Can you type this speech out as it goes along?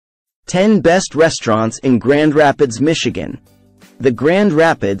10 Best Restaurants in Grand Rapids, Michigan. The Grand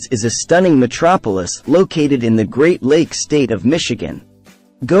Rapids is a stunning metropolis located in the Great Lakes state of Michigan.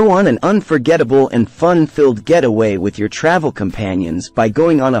 Go on an unforgettable and fun-filled getaway with your travel companions by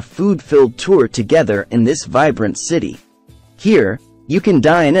going on a food-filled tour together in this vibrant city. Here, you can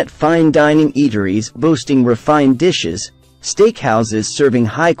dine at fine dining eateries boasting refined dishes, steakhouses serving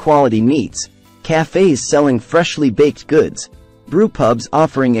high-quality meats, cafes selling freshly baked goods, brewpubs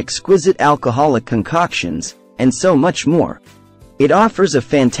offering exquisite alcoholic concoctions, and so much more. It offers a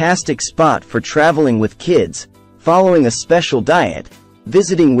fantastic spot for traveling with kids, following a special diet,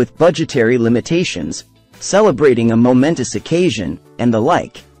 visiting with budgetary limitations, celebrating a momentous occasion, and the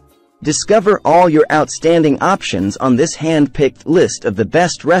like. Discover all your outstanding options on this hand-picked list of the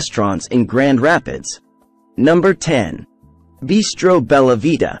best restaurants in Grand Rapids. Number 10. Bistro Bella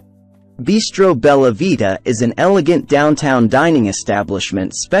Vita. Bistro Bella Vita is an elegant downtown dining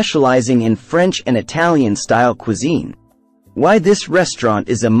establishment specializing in French and Italian-style cuisine. Why this restaurant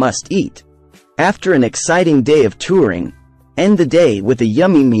is a must-eat. After an exciting day of touring, end the day with a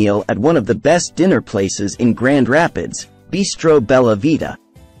yummy meal at one of the best dinner places in Grand Rapids, Bistro Bella Vita.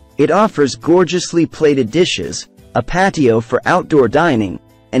 It offers gorgeously plated dishes, a patio for outdoor dining,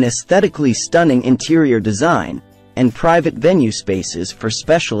 an aesthetically stunning interior design, and private venue spaces for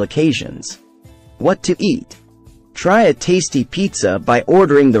special occasions. What to eat? Try a tasty pizza by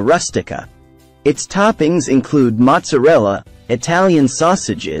ordering the Rustica. Its toppings include mozzarella, Italian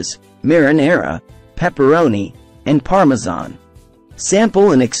sausages, marinara, pepperoni, and parmesan.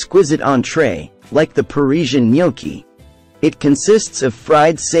 Sample an exquisite entree, like the Parisian gnocchi. It consists of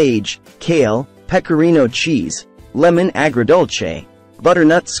fried sage, kale, pecorino cheese, lemon agrodolce,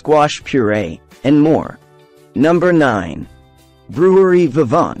 butternut squash puree, and more. Number 9. Brewery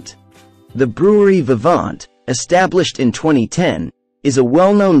Vivant. The Brewery Vivant, established in 2010, is a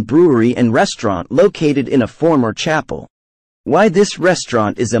well-known brewery and restaurant located in a former chapel. Why this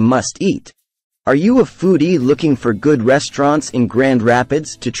restaurant is a must-eat. Are you a foodie looking for good restaurants in Grand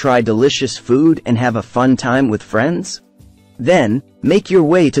Rapids to try delicious food and have a fun time with friends? Then, make your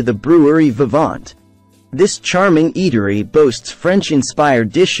way to the Brewery Vivant. This charming eatery boasts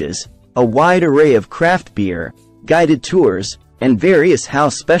French-inspired dishes, a wide array of craft beer, guided tours, and various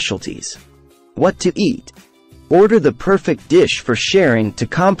house specialties. What to eat? Order the perfect dish for sharing to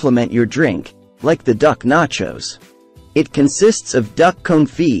complement your drink, like the duck nachos. It consists of duck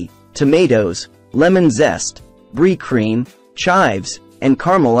confit, tomatoes, lemon zest, brie cream, chives, and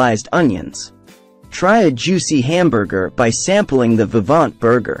caramelized onions. Try a juicy hamburger by sampling the Vivant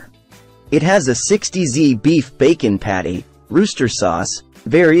burger. It has a 60Z beef bacon patty, rooster sauce,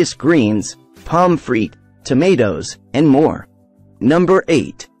 various greens, pomme frite, tomatoes, and more. Number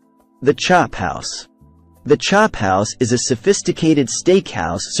 8. The Chop House. The Chop House is a sophisticated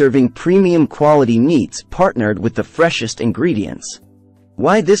steakhouse serving premium quality meats partnered with the freshest ingredients.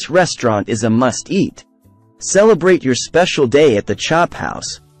 Why this restaurant is a must-eat. Celebrate your special day at the Chop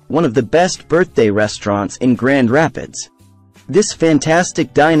House, one of the best birthday restaurants in Grand Rapids. This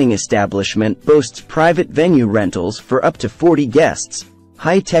fantastic dining establishment boasts private venue rentals for up to 40 guests,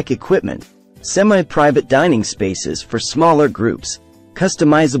 high-tech equipment, semi-private dining spaces for smaller groups,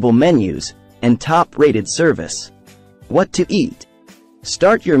 customizable menus, and top-rated service. What to eat?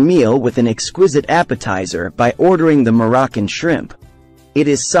 Start your meal with an exquisite appetizer by ordering the Moroccan shrimp. It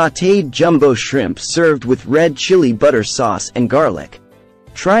is sautéed jumbo shrimp served with red chili butter sauce and garlic.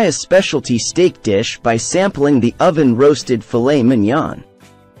 Try a specialty steak dish by sampling the oven-roasted filet mignon.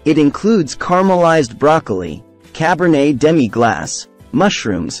 It includes caramelized broccoli, Cabernet demi-glace,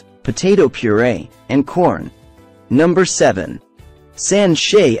 mushrooms, potato puree, and corn. Number 7. San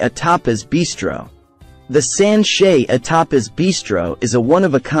Che a Tapas Bistro. The San Che a Tapas Bistro is a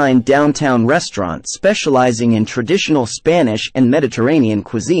one-of-a-kind downtown restaurant specializing in traditional Spanish and Mediterranean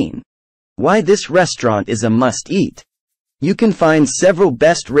cuisine. Why this restaurant is a must-eat. You can find several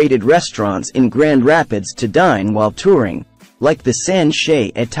best-rated restaurants in Grand Rapids to dine while touring, like the San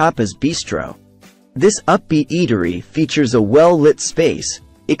Che a Tapas Bistro. This upbeat eatery features a well-lit space,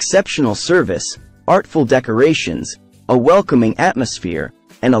 exceptional service, artful decorations, a welcoming atmosphere,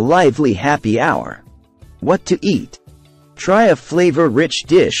 and a lively happy hour. What to eat? Try a flavor-rich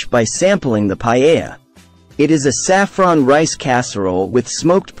dish by sampling the paella. It is a saffron rice casserole with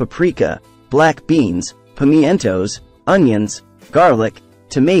smoked paprika, black beans, pimientos, onions, garlic,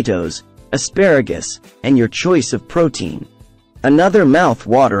 tomatoes, asparagus, and your choice of protein. Another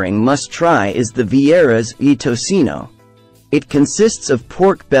mouth-watering must-try is the Vieira's e Tocino. It consists of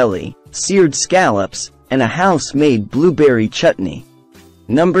pork belly, seared scallops, and a house-made blueberry chutney.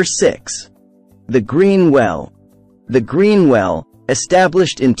 Number 6. The Green Well. The Green Well,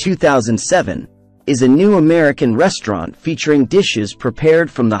 established in 2007, is a new American restaurant featuring dishes prepared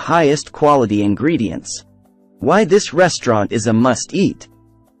from the highest quality ingredients. Why this restaurant is a must-eat?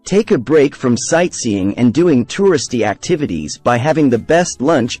 Take a break from sightseeing and doing touristy activities by having the best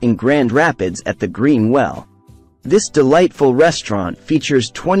lunch in Grand Rapids at the Green Well. This delightful restaurant features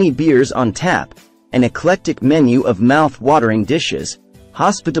 20 beers on tap, an eclectic menu of mouth-watering dishes,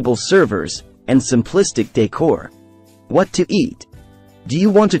 hospitable servers, and simplistic decor. What to eat? Do you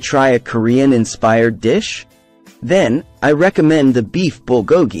want to try a Korean-inspired dish? Then, I recommend the beef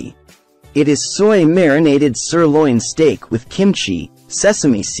bulgogi. It is soy-marinated sirloin steak with kimchi,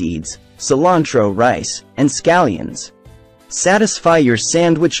 sesame seeds, cilantro rice, and scallions. Satisfy your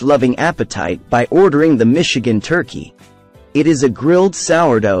sandwich-loving appetite by ordering the Michigan turkey. It is a grilled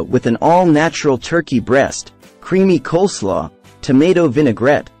sourdough with an all-natural turkey breast, creamy coleslaw, tomato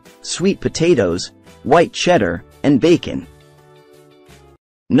vinaigrette, sweet potatoes, white cheddar, and bacon.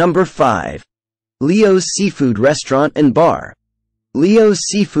 Number 5. Leo's Seafood Restaurant and Bar. Leo's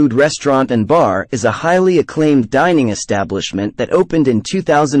Seafood Restaurant and Bar is a highly acclaimed dining establishment that opened in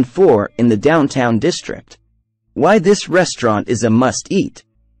 2004 in the downtown district. Why this restaurant is a must-eat?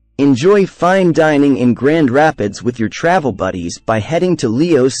 Enjoy fine dining in Grand Rapids with your travel buddies by heading to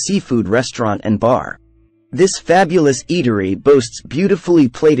Leo's Seafood Restaurant and Bar. This fabulous eatery boasts beautifully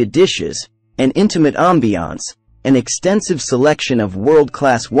plated dishes, an intimate ambiance, an extensive selection of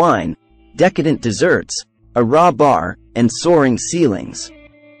world-class wine, decadent desserts, a raw bar, and soaring ceilings.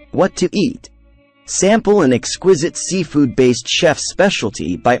 What to eat? Sample an exquisite seafood-based chef's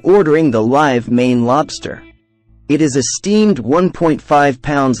specialty by ordering the live Maine lobster. It is a steamed 1.5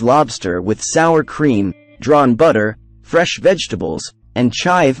 pounds lobster with sour cream, drawn butter, fresh vegetables, and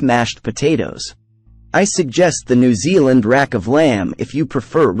chive mashed potatoes. I suggest the New Zealand rack of lamb if you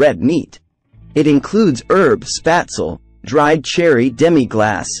prefer red meat. It includes herb spatzel, dried cherry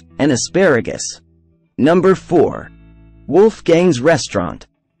demi-glace, and asparagus. Number 4. Wolfgang's Restaurant.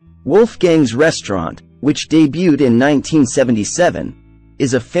 Wolfgang's Restaurant, which debuted in 1977,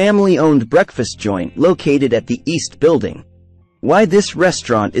 is a family-owned breakfast joint located at the East Building. Why this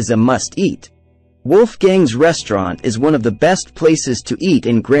restaurant is a must-eat? Wolfgang's Restaurant is one of the best places to eat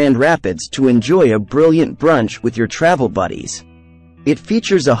in Grand Rapids to enjoy a brilliant brunch with your travel buddies. It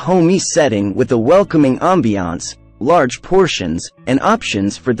features a homey setting with a welcoming ambiance, large portions, and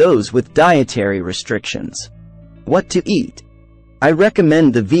options for those with dietary restrictions. What to eat? I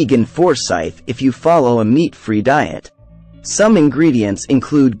recommend the vegan Forsyth if you follow a meat-free diet. Some ingredients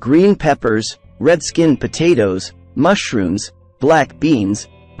include green peppers, red-skin potatoes, mushrooms, black beans,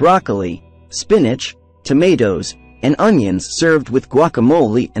 broccoli, spinach, tomatoes, and onions served with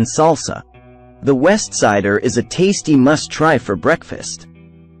guacamole and salsa. The West Sider is a tasty must-try for breakfast.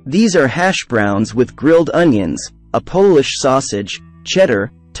 These are hash browns with grilled onions, a Polish sausage,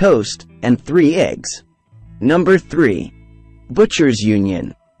 cheddar, toast, and 3 eggs. Number 3. Butcher's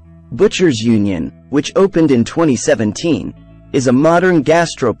Union. Butcher's Union, which opened in 2017, is a modern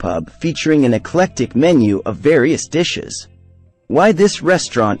gastropub featuring an eclectic menu of various dishes. Why this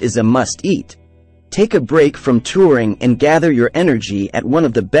restaurant is a must-eat? Take a break from touring and gather your energy at one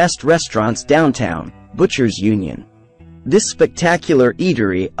of the best restaurants downtown, Butcher's Union. This spectacular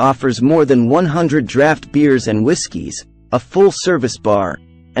eatery offers more than 100 draft beers and whiskeys, a full-service bar,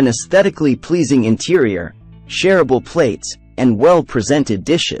 an aesthetically pleasing interior, shareable plates, and well-presented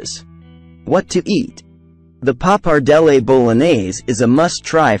dishes. What to eat? The pappardelle bolognese is a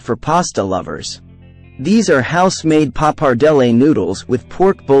must-try for pasta lovers. These are house-made pappardelle noodles with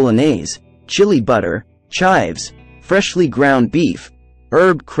pork bolognese, chili butter, chives, freshly ground beef,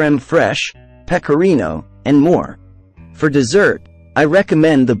 herb creme fraiche, pecorino, and more. For dessert, I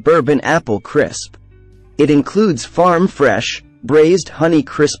recommend the bourbon apple crisp. It includes farm-fresh, braised honey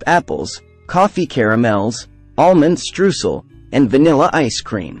crisp apples, coffee caramels, almond streusel, and vanilla ice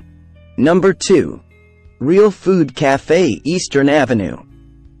cream. Number 2. Real Food Cafe Eastern Avenue.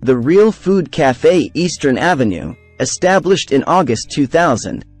 The Real Food Cafe Eastern Avenue, established in August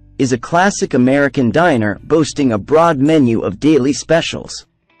 2000, is a classic American diner boasting a broad menu of daily specials.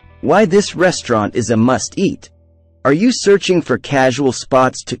 Why this restaurant is a must-eat? Are you searching for casual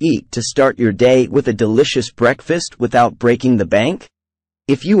spots to eat to start your day with a delicious breakfast without breaking the bank?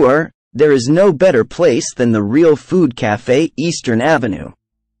 If you are, there is no better place than the Real Food Cafe Eastern Avenue.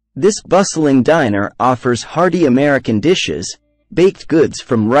 This bustling diner offers hearty American dishes, baked goods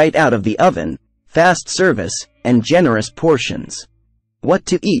from right out of the oven, fast service, and generous portions. What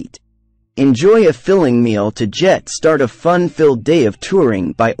to eat? Enjoy a filling meal to start a fun-filled day of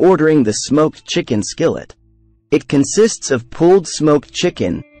touring by ordering the smoked chicken skillet. It consists of pulled smoked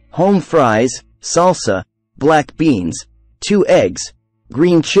chicken, home fries, salsa, black beans, 2 eggs,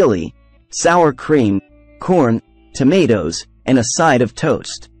 green chili, sour cream, corn, tomatoes, and a side of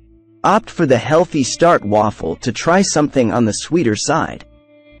toast. Opt for the healthy start waffle to try something on the sweeter side.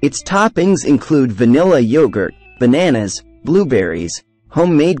 Its toppings include vanilla yogurt, bananas, blueberries,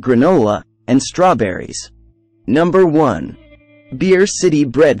 homemade granola, and strawberries. Number 1. Beer City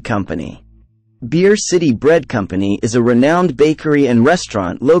Bread Company. Beer City Bread Company is a renowned bakery and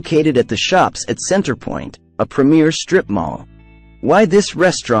restaurant located at the Shops at Centerpoint, a premier strip mall. Why this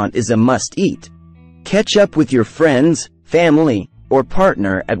restaurant is a must-eat? Catch up with your friends, family, or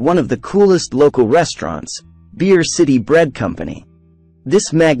partner at one of the coolest local restaurants, Beer City Bread Company.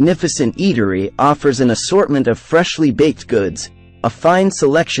 This magnificent eatery offers an assortment of freshly baked goods, a fine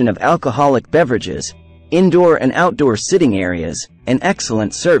selection of alcoholic beverages, indoor and outdoor sitting areas, and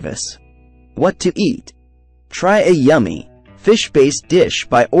excellent service. What to eat? Try a yummy, fish-based dish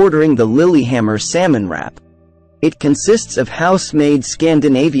by ordering the Lilyhammer salmon wrap. It consists of house-made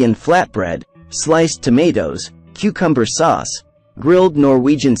Scandinavian flatbread, sliced tomatoes, cucumber sauce, grilled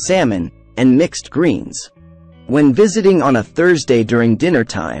Norwegian salmon, and mixed greens. When visiting on a Thursday during dinner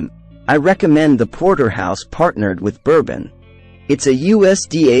time, I recommend the porterhouse partnered with bourbon. It's a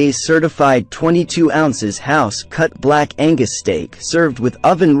USDA-certified 22 ounces house-cut black Angus steak served with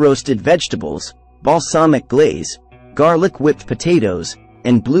oven-roasted vegetables, balsamic glaze, garlic whipped potatoes,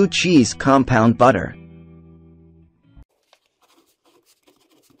 and blue cheese compound butter.